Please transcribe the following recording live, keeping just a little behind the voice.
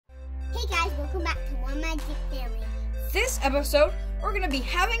welcome back to One Magic Family. This episode, we're gonna be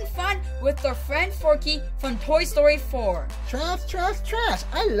having fun with our friend Forky from Toy Story 4. Trash, trash, trash.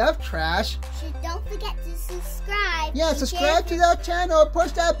 I love trash. So don't forget to subscribe. Yeah, subscribe to our channel.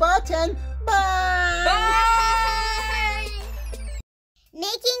 Push that button. Bye. Bye!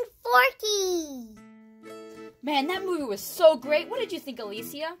 Making Forky. Man, that movie was so great. What did you think,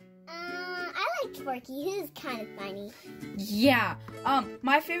 Elesia? I liked Forky. He was kind of funny. Yeah.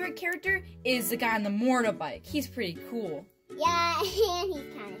 My favorite character is the guy on the motorbike. He's pretty cool. Yeah, and he's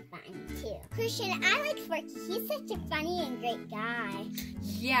kind of funny too. Christian, I like Forky. He's such a funny and great guy.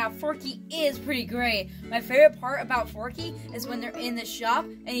 Yeah, Forky is pretty great. My favorite part about Forky is when they're in the shop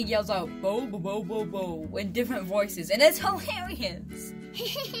and he yells out, "Bo, bo, bo, bo, bo," in different voices, and it's hilarious.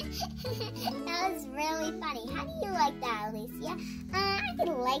 That was really funny. How do you like that, Elesia? I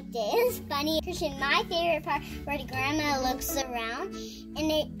liked it. It was funny. Christian, my favorite part where the grandma looks around and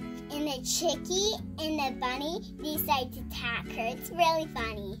the chickie and the bunny decide to attack her. It's really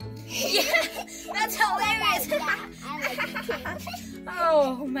funny. Yeah, that's hilarious. I like it too.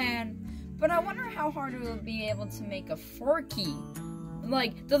 Oh man, but I wonder how hard it would be able to make a Forky.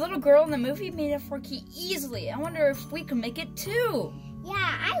 Like the little girl in the movie made a Forky easily. I wonder if we can make it too. Yeah,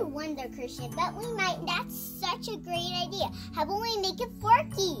 I wonder, Christian, but we might. That's such a great idea. How about we make a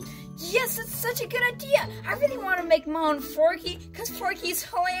Forky? Yes, it's such a good idea. I really want to make my own Forky because Forky's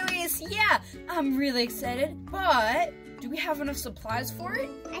hilarious. Yeah, I'm really excited. But do we have enough supplies for it?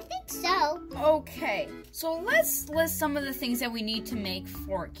 I think so. Okay, so let's list some of the things that we need to make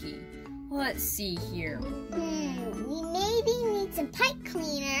Forky. Let's see here. We maybe need some pipe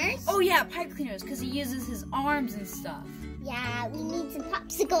cleaners. Oh yeah, pipe cleaners because he uses his arms and stuff. Yeah, we need some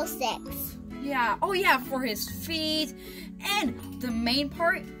popsicle sticks. Yeah, oh yeah, for his feet. And the main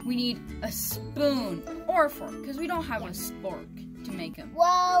part, we need a spoon or a fork because we don't have a spork to make him.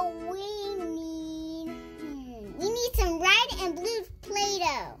 Well, we need some red and blue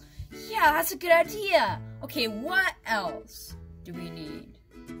Play-Doh. Yeah, that's a good idea. Okay, what else do we need?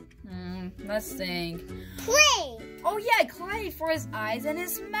 Let's think. Clay! Oh yeah, clay for his eyes and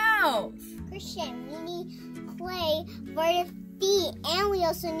his mouth. Christian, we need clay for the feet, and we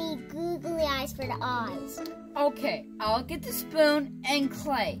also need googly eyes for the eyes. Okay, I'll get the spoon and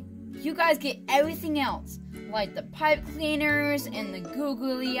clay. You guys get everything else, like the pipe cleaners and the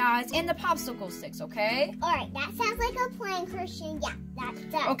googly eyes and the popsicle sticks, okay? Alright, that sounds like a plan, Christian. Yeah, that's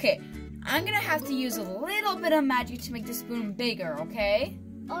done. Okay, I'm gonna have to use a little bit of magic to make the spoon bigger, okay?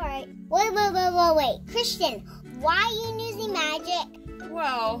 Alright. Wait. Christian, why are you using magic?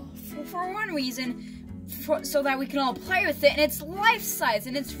 Well, for one reason, so that we can all play with it, and it's life-size,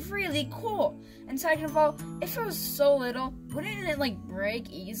 and it's really cool. And second of all, if it was so little, wouldn't it like break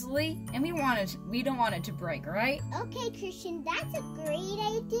easily? And we don't want it to break, right? Okay, Christian, that's a great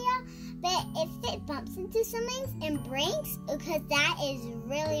idea. But if it bumps into something and breaks, because that is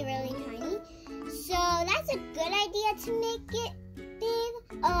really, really tiny, so that's a good idea to make it big.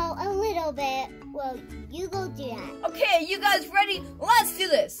 Oh, a little bit. Well, you go do that. Okay, you guys ready? Let's do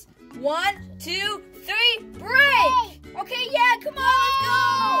this. 1, 2, 3, break! Okay, yeah, come on,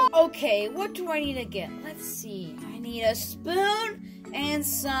 let's go! Okay, what do I need to get? Let's see. I need a spoon and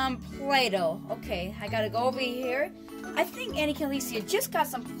some Play-Doh. Okay, I gotta go over here. I think Annicka and Elesia just got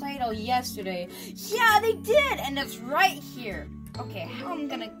some Play-Doh yesterday. Yeah, they did, and it's right here. Okay, how am I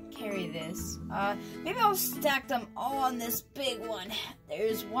gonna carry this? Maybe I'll stack them all on this big one.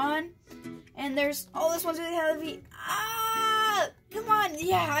 There's one, and there's, oh, this one's really heavy. Ah! Come on,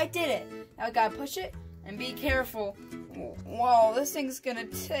 yeah, I did it. Now I gotta push it and be careful. Whoa, this thing's gonna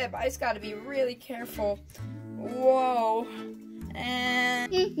tip. I just gotta be really careful. Whoa.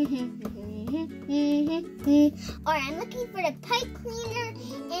 And Alright, I'm looking for the pipe cleaner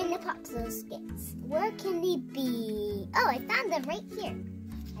and the popsicle sticks. Where can they be? Oh, I found them right here.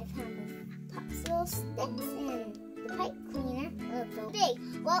 I found the popsicle sticks and the pipe cleaner. Oh, so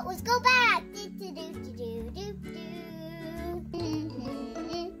big. Well, let's go back.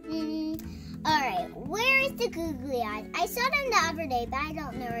 Alright, where is the googly eyes? I saw them the other day, but I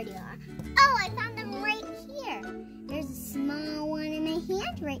don't know where they are. Oh, I found them right here. There's a small one in my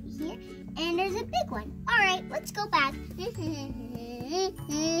hand right here, and there's a big one. Alright, let's go back.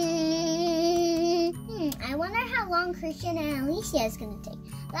 I wonder how long Christian and Elesia is going to take.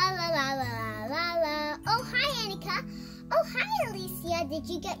 La la la la la la. Oh, hi, Annicka. Oh, hi, Elesia. Did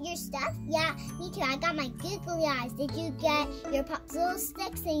you get your stuff? Yeah, me too. I got my googly eyes. Did you get your popsicle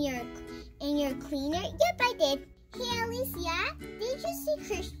sticks and your cleaner? Yep, I did. Hey, Elesia, did you see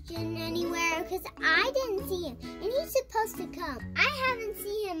Christian anywhere? Because I didn't see him, and he's supposed to come. I haven't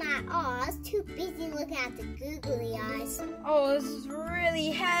seen him at all. I was too busy looking at the googly eyes. Oh, this is really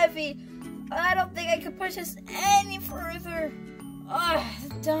heavy. I don't think I can push this any further.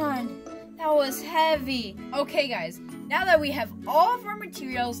 Done. That was heavy. Okay, guys. Now that we have all of our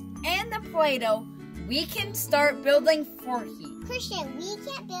materials and the Play-Doh, we can start building Forky. Christian, we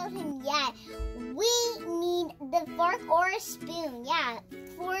can't build him yet. We need the fork or a spoon, yeah,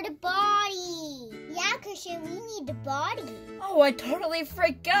 for the body. Yeah, Christian, we need the body. Oh, I totally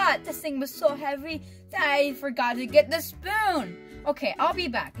forgot. This thing was so heavy that I forgot to get the spoon. Okay, I'll be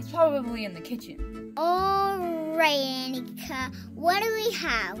back. It's probably in the kitchen. All right, Annicka. What do we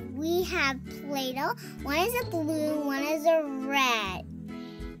have? We have Play-Doh. One is a blue, one is a red.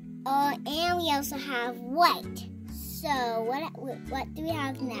 And we also have white. So what do we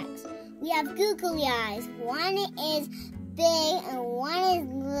have next? We have googly eyes. One is big and one is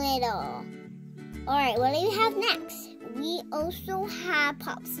little. Alright, what do we have next? We also have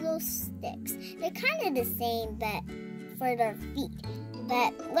popsicle sticks. They're kind of the same, but for their feet.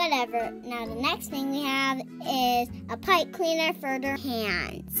 But whatever. Now the next thing we have is a pipe cleaner for their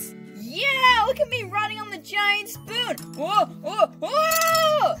hands. Yeah, look at me riding on the giant spoon. Whoa, whoa,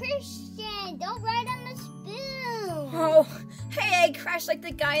 whoa! Christian, don't ride on the spoon. Oh, hey, I crashed like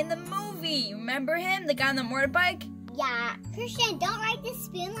the guy in the movie. Remember him? The guy on the motorbike? Yeah, Christian, don't ride the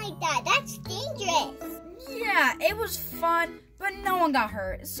spoon like that. That's dangerous. Yeah, it was fun, but no one got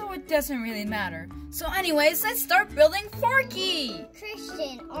hurt, so it doesn't really matter. So anyways, let's start building Forky.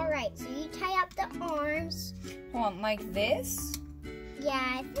 Christian, alright, so you tie up the arms. Hold on, like this? Yeah,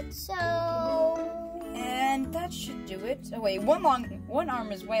 I think so. And that should do it. Oh wait, one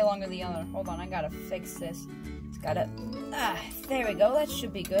arm is way longer than the other. Hold on, I gotta fix this. It's gotta, there we go, that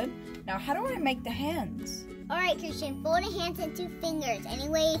should be good. Now, how do I make the hands? Alright, Christian, fold the hands into fingers.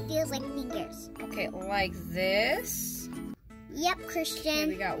 Anyway, it feels like fingers. Okay, like this. Yep, Christian. Okay,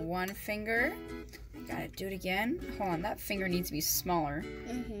 we got one finger. Gotta do it again. Hold on, that finger needs to be smaller.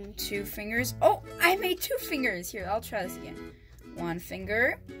 2 fingers. Oh, I made 2 fingers. Here, I'll try this again. 1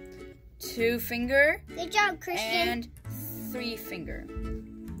 finger, 2 finger. Good job, Christian. And 3 finger.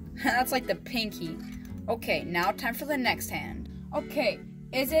 That's like the pinky. Okay, now time for the next hand. Okay,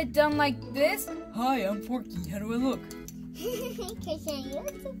 is it done like this? Hi, I'm Forky. How do I look? Christian, you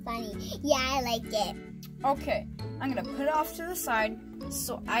look so funny. Yeah, I like it. Okay, I'm gonna put it off to the side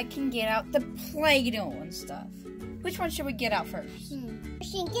so I can get out the Play-Doh and stuff. Which one should we get out first?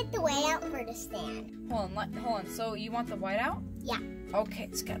 Christian, get the white out for the stand. Hold on. So you want the white out? Yeah. Okay,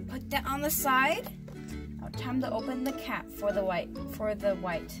 just gotta put that on the side. Now time to open the cap for the white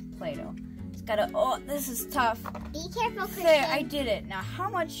Play-Doh. Just gotta. Oh, this is tough. Be careful, Christian. There, I did it. Now, how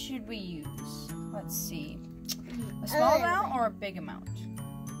much should we use? Let's see. A small amount or a big amount?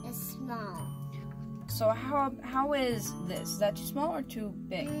 A small. So how is this? Is that too small or too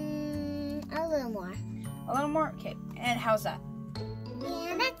big? A little more. A little more? Okay. And how's that?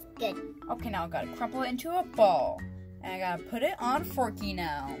 Yeah, that's good. Okay, now I gotta crumple it into a ball. And I gotta put it on Forky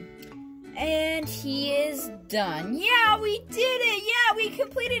now. And he is done. Yeah, we did it! Yeah, we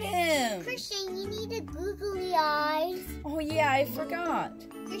completed him! Christian, you need the googly eyes. Oh yeah, I forgot.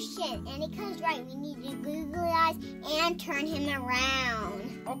 Christian, Annicka's right. We need the googly eyes and turn him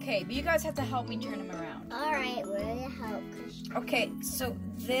around. Okay, but you guys have to help me turn him around. Alright, we're gonna help, Christian. Okay, so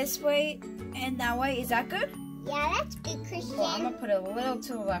this way and that way, is that good? Yeah, that's good, Christian. Well, I'm gonna put it a little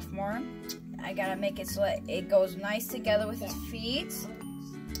to the left more. I gotta make it so that it goes nice together with his feet.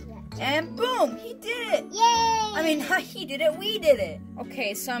 And boom, he did it. Yay! I mean, not he did it, we did it.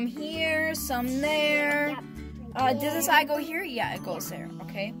 Okay, some here, some there. Yep. Does this eye go here? Yeah, it goes there,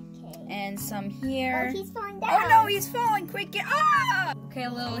 okay? And some here. Oh, he's falling down. Oh no, he's falling, quick, get, ah! Okay,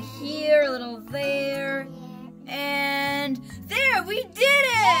 a little here, a little there. And there, we did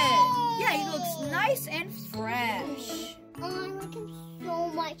it! Yeah, he looks nice and fresh. Oh, I like him so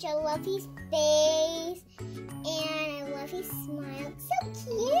much. I love his face. And I love his smile. So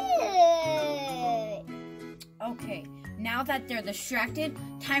cute. Okay, now that they're distracted,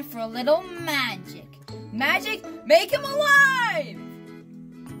 time for a little magic. Magic, make him alive!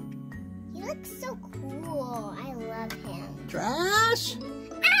 He looks so cool. I love him. Trash!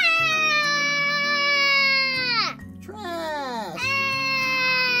 Ah! Trash!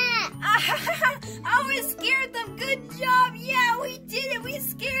 Ah! Oh, we scared them. Good job. Yeah, we did it. We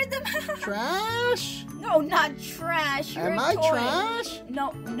scared them. Trash? No, not trash. You're Am a I toy. trash?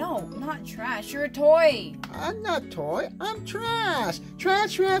 No, not trash. You're a toy. I'm not toy. I'm trash.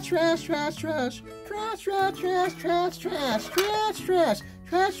 Trash, trash, trash, trash, trash. Trash, trash, trash, trash, trash, trash, trash.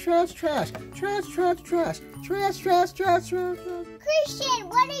 Trash, trash, trash. Trash, trash, trash. Trash, trash, trash, trash. Christian,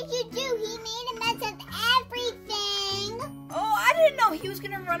 what did you do? He made a mess of everything. Oh, I didn't know he was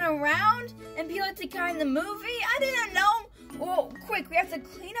going to run around and be like the guy in the movie. I didn't know. Well, quick, we have to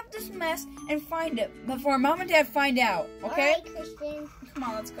clean up this mess and find it before Mom and Dad find out, okay? All right, Christian. Come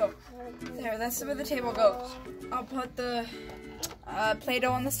on, let's go. There, that's where the table goes. I'll put the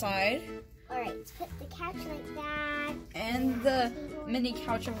Play-Doh on the side. All right, let's put the couch like that. And the mini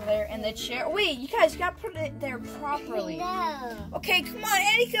couch over there and the chair. Wait, you guys, you gotta put it there properly. No. Okay, come on,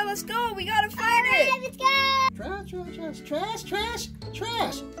 Annicka, let's go. We gotta find it. Let's go.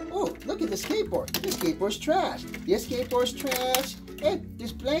 Trash. Oh, look at the skateboard. This skateboard's trash. This skateboard's trash. And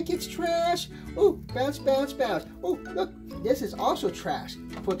this blanket's trash. Oh, bounce. Oh, look, this is also trash.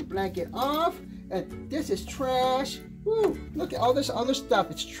 Put the blanket off, and this is trash. Ooh, look at all this other stuff.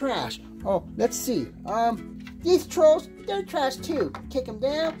 It's trash. Oh, let's see. These trolls, they're trash too. Kick them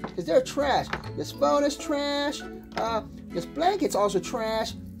down, because they're trash. This phone is trash. This blanket's also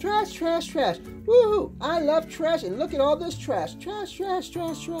trash. Trash. Woohoo! I love trash, and look at all this trash. Trash.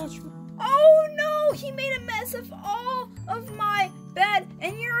 Oh no, he made a mess of all of my bed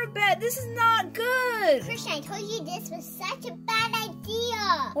and your bed. This is not good. Christian, I told you this was such a bad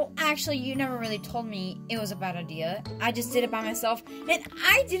idea. Well, actually, you never really told me it was a bad idea. I just did it by myself, and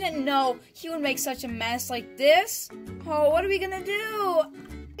I didn't know he would make such a mess like this. Oh, what are we gonna do?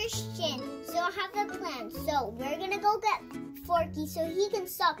 Christian, so I have a plan. So we're gonna go get Forky so he can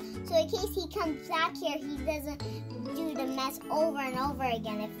stop. So in case he comes back here, he doesn't do the mess over and over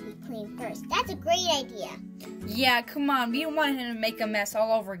again if we clean first. That's a great idea. Yeah, come on. We don't want him to make a mess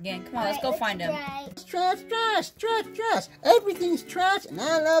all over again. Come on, let's go find him. Trash. Everything's trash, and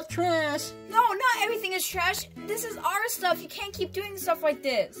I love trash. No, not everything is trash. This is our stuff. You can't keep doing stuff like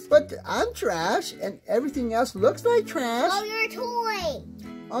this. But I'm trash, and everything else looks like trash. Oh, you're a toy.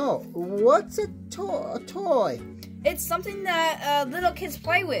 Oh, what's a toy? It's something that little kids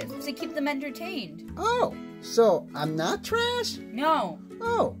play with to keep them entertained. Oh, so I'm not trash? No.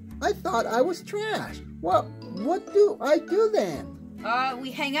 Oh, I thought I was trash. Well, what do I do then?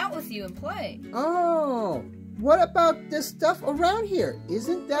 We hang out with you and play. Oh, what about this stuff around here?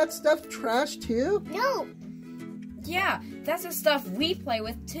 Isn't that stuff trash too? No. Yeah, that's the stuff we play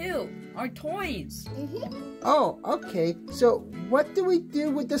with too. Our toys. Oh, okay. So what do we do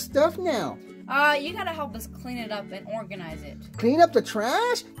with the stuff now? You gotta help us clean it up and organize it. Clean up the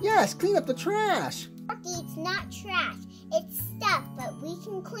trash? Yes, clean up the trash. Forky, it's not trash. It's stuff, but we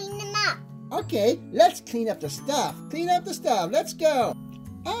can clean them up. Okay, let's clean up the stuff. Let's go.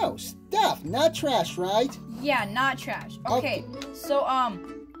 Oh, stuff, not trash, right? Yeah, not trash. Okay, so,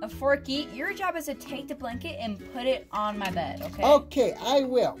 Forky, your job is to take the blanket and put it on my bed, okay? Okay, I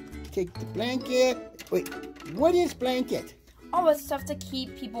will. Take the blanket. Wait, what is blanket? Oh, it's stuff to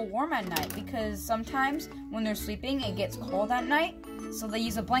keep people warm at night because sometimes when they're sleeping, it gets cold at night. So they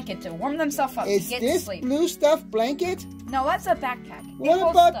use a blanket to warm themselves up to get to sleep. Is this blue stuff blanket? No, that's a backpack.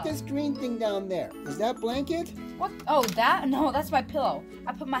 What about this green thing down there? Is that blanket? What? Oh, that? No, that's my pillow.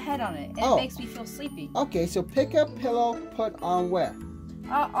 I put my head on it, and it makes me feel sleepy. Okay, so pick up pillow, put on where?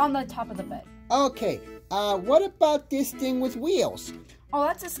 On the top of the bed. Okay, what about this thing with wheels? Oh,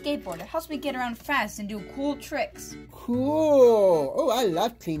 that's a skateboard. It helps me get around fast and do cool tricks. Cool. Oh, I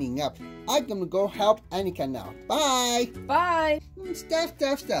love cleaning up. I'm gonna go help Annicka now. Bye. Bye. Stuff.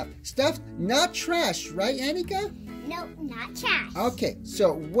 Stuff, not trash, right, Annicka? No, not trash. Okay,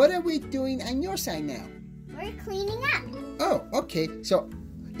 so what are we doing on your side now? We're cleaning up. Oh, okay. So,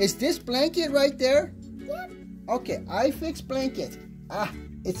 is this blanket right there? Yep. Okay, I fixed blanket.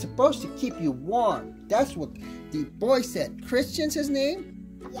 It's supposed to keep you warm. That's what the boy said. Christian's his name?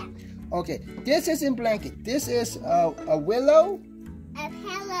 Yeah. Okay, this isn't blanket. This is a willow? A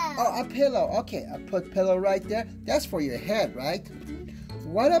pillow. Oh, a pillow. Okay, I put pillow right there. That's for your head, right?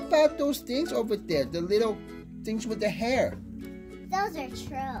 What about those things over there? The little things with the hair? Those are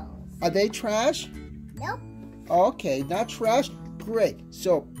trolls. Are they trash? Nope. Okay, not trash. Great.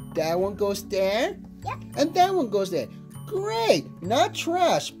 So that one goes there? Yep. And that one goes there. Great. Not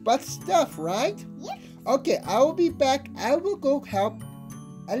trash, but stuff, right? Yep. Okay, I will be back. I will go help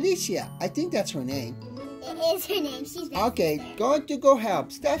Elesia. I think that's her name. It is her name. She's back. Okay, there. going to go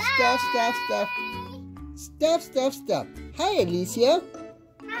help. Stuff. Hi, Elesia.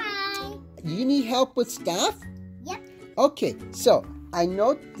 Hi. You need help with stuff? Yep. Okay, so I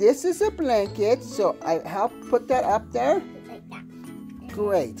know this is a blanket, so I help put that up there. Like that.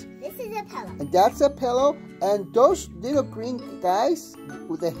 Great. This is a pillow. And that's a pillow. And those little green guys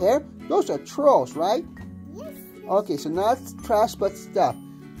with the hair, those are trolls, right? Yes. Okay, so not trash, but stuff.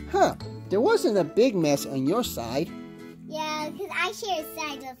 Huh, there wasn't a big mess on your side. Yeah, because I share a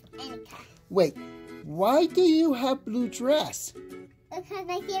side with Annicka. Wait, why do you have blue dress? Because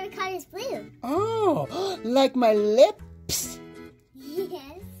my favorite color is blue. Oh, like my lips?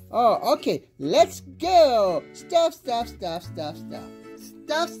 Yes. Oh, okay. Let's go. Stuff, stuff, stuff, stuff, stuff.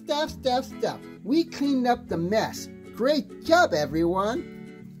 Stuff, stuff, stuff, stuff. We cleaned up the mess. Great job, everyone.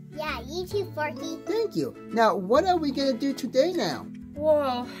 Yeah, you too, Forky. Thank you. Now, what are we going to do today now?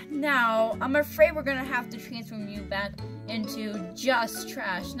 Whoa, now I'm afraid we're gonna have to transform you back into just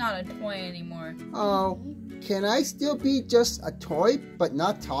trash, not a toy anymore. Oh, can I still be just a toy but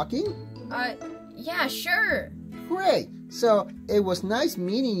not talking? Yeah, sure. Great. So, it was nice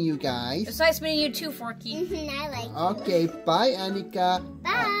meeting you guys. It's nice meeting you too, Forky. I like you. Okay, bye, Annicka.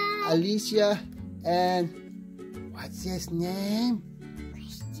 Bye. Elesia, and what's his name?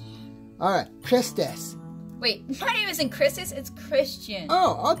 Christian. All right, Kristoff. Wait, my name isn't Christus, it's Christian.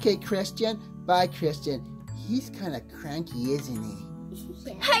 Oh, okay, Christian. Bye, Christian. He's kind of cranky, isn't he?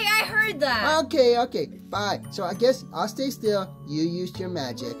 Yeah. Hey, I heard that. Okay, bye. So I guess I'll stay still. You use your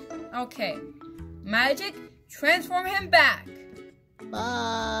magic. Okay. Magic, transform him back.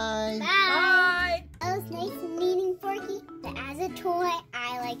 Bye. Bye. It was nice meeting Forky, but as a toy,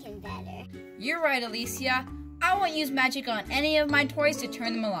 I like him better. You're right, Elesia. I won't use magic on any of my toys to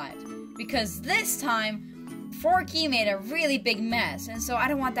turn them alive. Because this time, Forky made a really big mess, and so I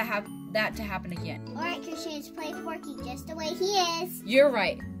don't want that to happen again. Alright, Christian, let's play Forky just the way he is. You're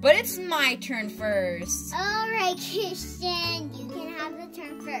right, but it's my turn first. Alright, Christian, you can have the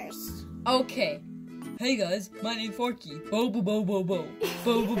turn first. Okay. Hey guys, my name's Forky. Bo bo bo bo bo.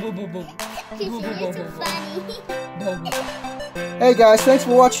 Bo bo bo bo bo. Christian, you're so funny. Hey guys, thanks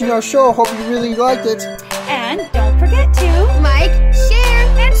for watching our show. Hope you really liked it. And don't forget to like, share,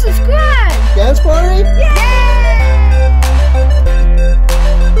 and subscribe. Dance party? Yay!